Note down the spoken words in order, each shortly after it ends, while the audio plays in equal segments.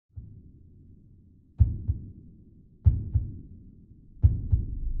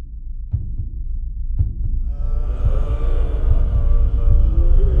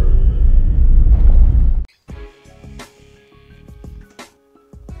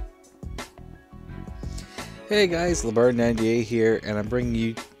Hey guys, LeBard98 here, and I'm bringing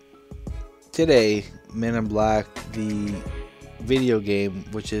you today Men in Black, the video game,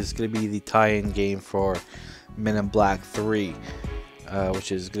 which is going to be the tie-in game for Men in Black 3,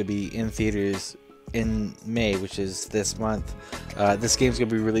 which is going to be in theaters in May, which is this month. This game's going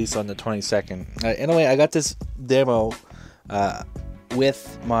to be released on the 22nd. Anyway, I got this demo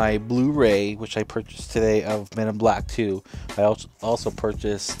with my Blu-ray, which I purchased today, of Men in Black 2. I also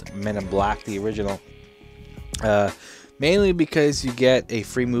purchased Men in Black, the original. Mainly because you get a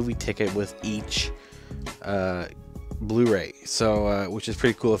free movie ticket with each Blu-ray, so which is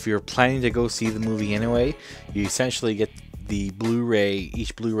pretty cool. If you're planning to go see the movie anyway, you essentially get the Blu-ray,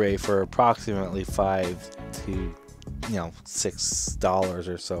 each Blu-ray, for approximately $5 to $6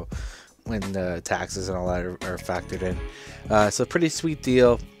 or so when the taxes and all that are factored in. So pretty sweet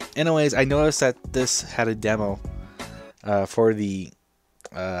deal. Anyways, I noticed that this had a demo for the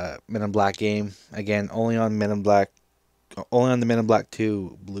Men in Black game, again ononly on the Men in Black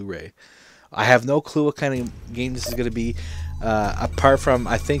 2 Blu-ray. I have no clue what kind of game this is going to be, apart from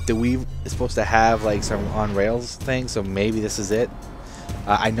I think the Wii is supposed to have like some on rails thing, so maybe this is it.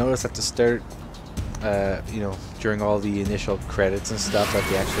 I noticed at the start, during all the initial credits and stuff, that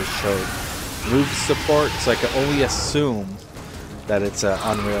they actually showed move support, so I can only assume that it's an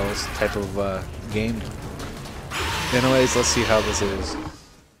on rails type of game. Anyways, let's see how this is.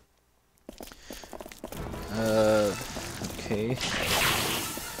 Okay.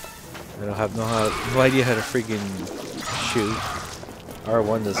 I don't have no idea how to freaking shoot.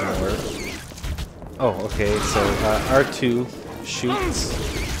 R1 doesn't work. Oh, okay. So R2 shoots,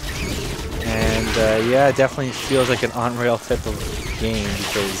 and yeah, it definitely feels like an on-rail type of game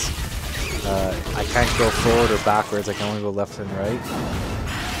because I can't go forward or backwards. I can only go left and right.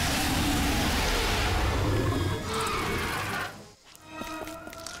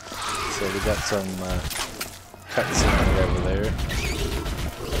 So we got some cutscene over there.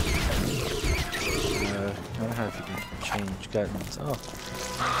 I don't know if you can change guns. Oh,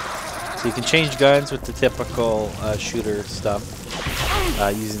 so you can change guns with the typical shooter stuff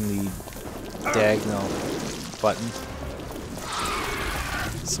using the diagonal button.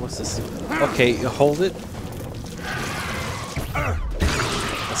 So what's this? Okay, you hold it.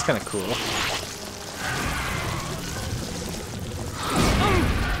 That's kind of cool.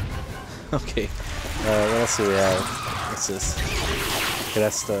 Okay, what else do we have? What's this? Okay,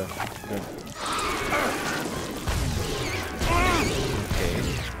 that's the... Okay.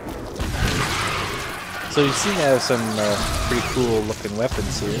 So you seem to have some pretty cool looking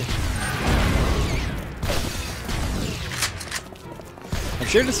weapons here. I'm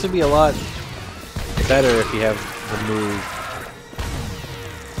sure this would be a lot better if you have the move.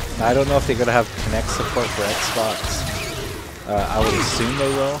 I don't know if they're going to have Kinect support for Xbox. I would assume they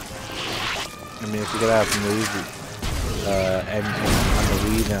will. I mean, if you're gonna have move and on the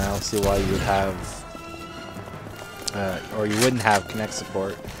Wii, then I don't see why you would have, or you wouldn't have Kinect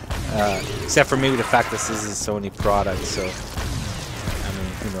support, except for maybe the fact that this is a Sony product. So, I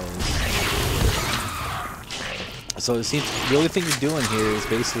mean, who knows? So it seems the only thing you're doing here is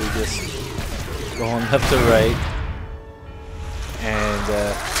basically just going left to right and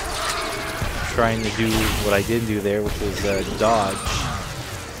trying to do what I didn't do there, which was dodge.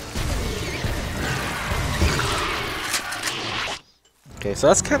 Okay, so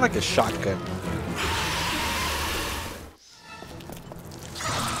that's kind of like a shotgun.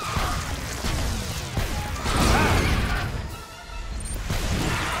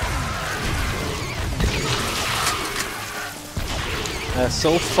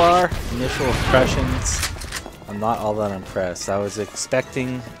 So far, initial impressions, I'm not all that impressed. I was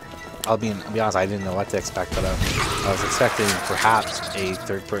expecting, I'll be honest, I didn't know what to expect, but I was expecting perhaps a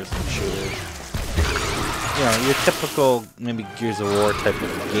third-person shooter. You know, your typical maybe Gears of War type of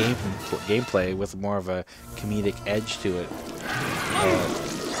gameplay with more of a comedic edge to it.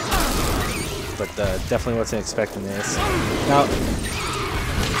 But definitely wasn't expecting this. Now,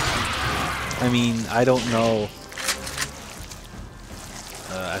 I mean, I don't know.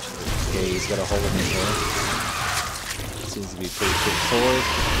 Actually, okay, he's got a hole in his hair. Seems to be pretty straightforward.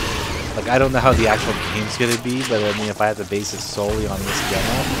 Like, I don't know how the actual game's gonna be, but I mean, if I had to base it solely on this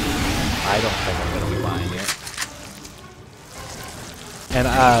demo, I don't think I'm going to be buying it. And,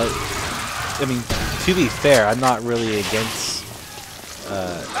 I mean, to be fair, I'm not really against,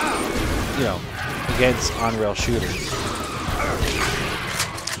 against on-rail shooters.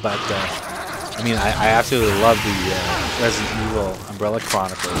 But, I mean, I absolutely love the Resident Evil Umbrella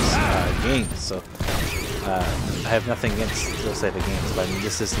Chronicles games, so I have nothing against those type of games, but I mean,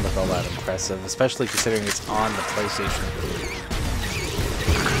 this doesn't look all that impressive, especially considering it's on the PlayStation 3.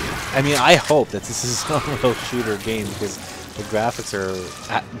 I mean, I hope that this is a real shooter game because the graphics are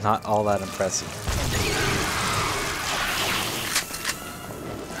not all that impressive.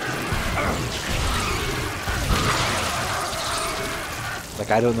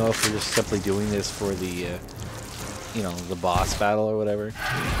 Like, I don't know if we're just simply doing this for the, you know, the boss battle or whatever.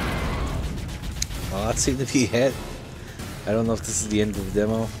 Well, that seemed to be it. I don't know if this is the end of the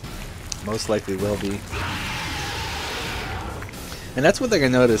demo. Most likely will be. And that's one thing I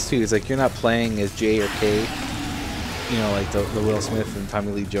noticed too, is like you're not playing as J or K, you know, like the Will Smith and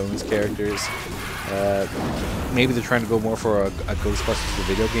Tommy Lee Jones characters. Maybe they're trying to go more for a Ghostbusters the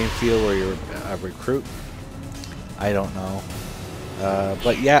video game feel where you're a recruit. I don't know.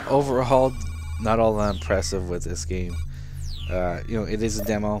 But yeah, overall, not all that impressive with this game. You know, it is a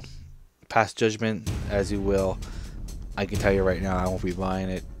demo. Pass judgment as you will. I can tell you right now, I won't be buying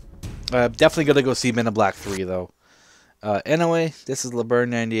it. Definitely gonna go see Men in Black 3 though. Anyway, this is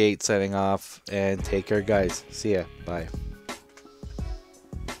LeBurn98 signing off, and take care, guys. See ya. Bye.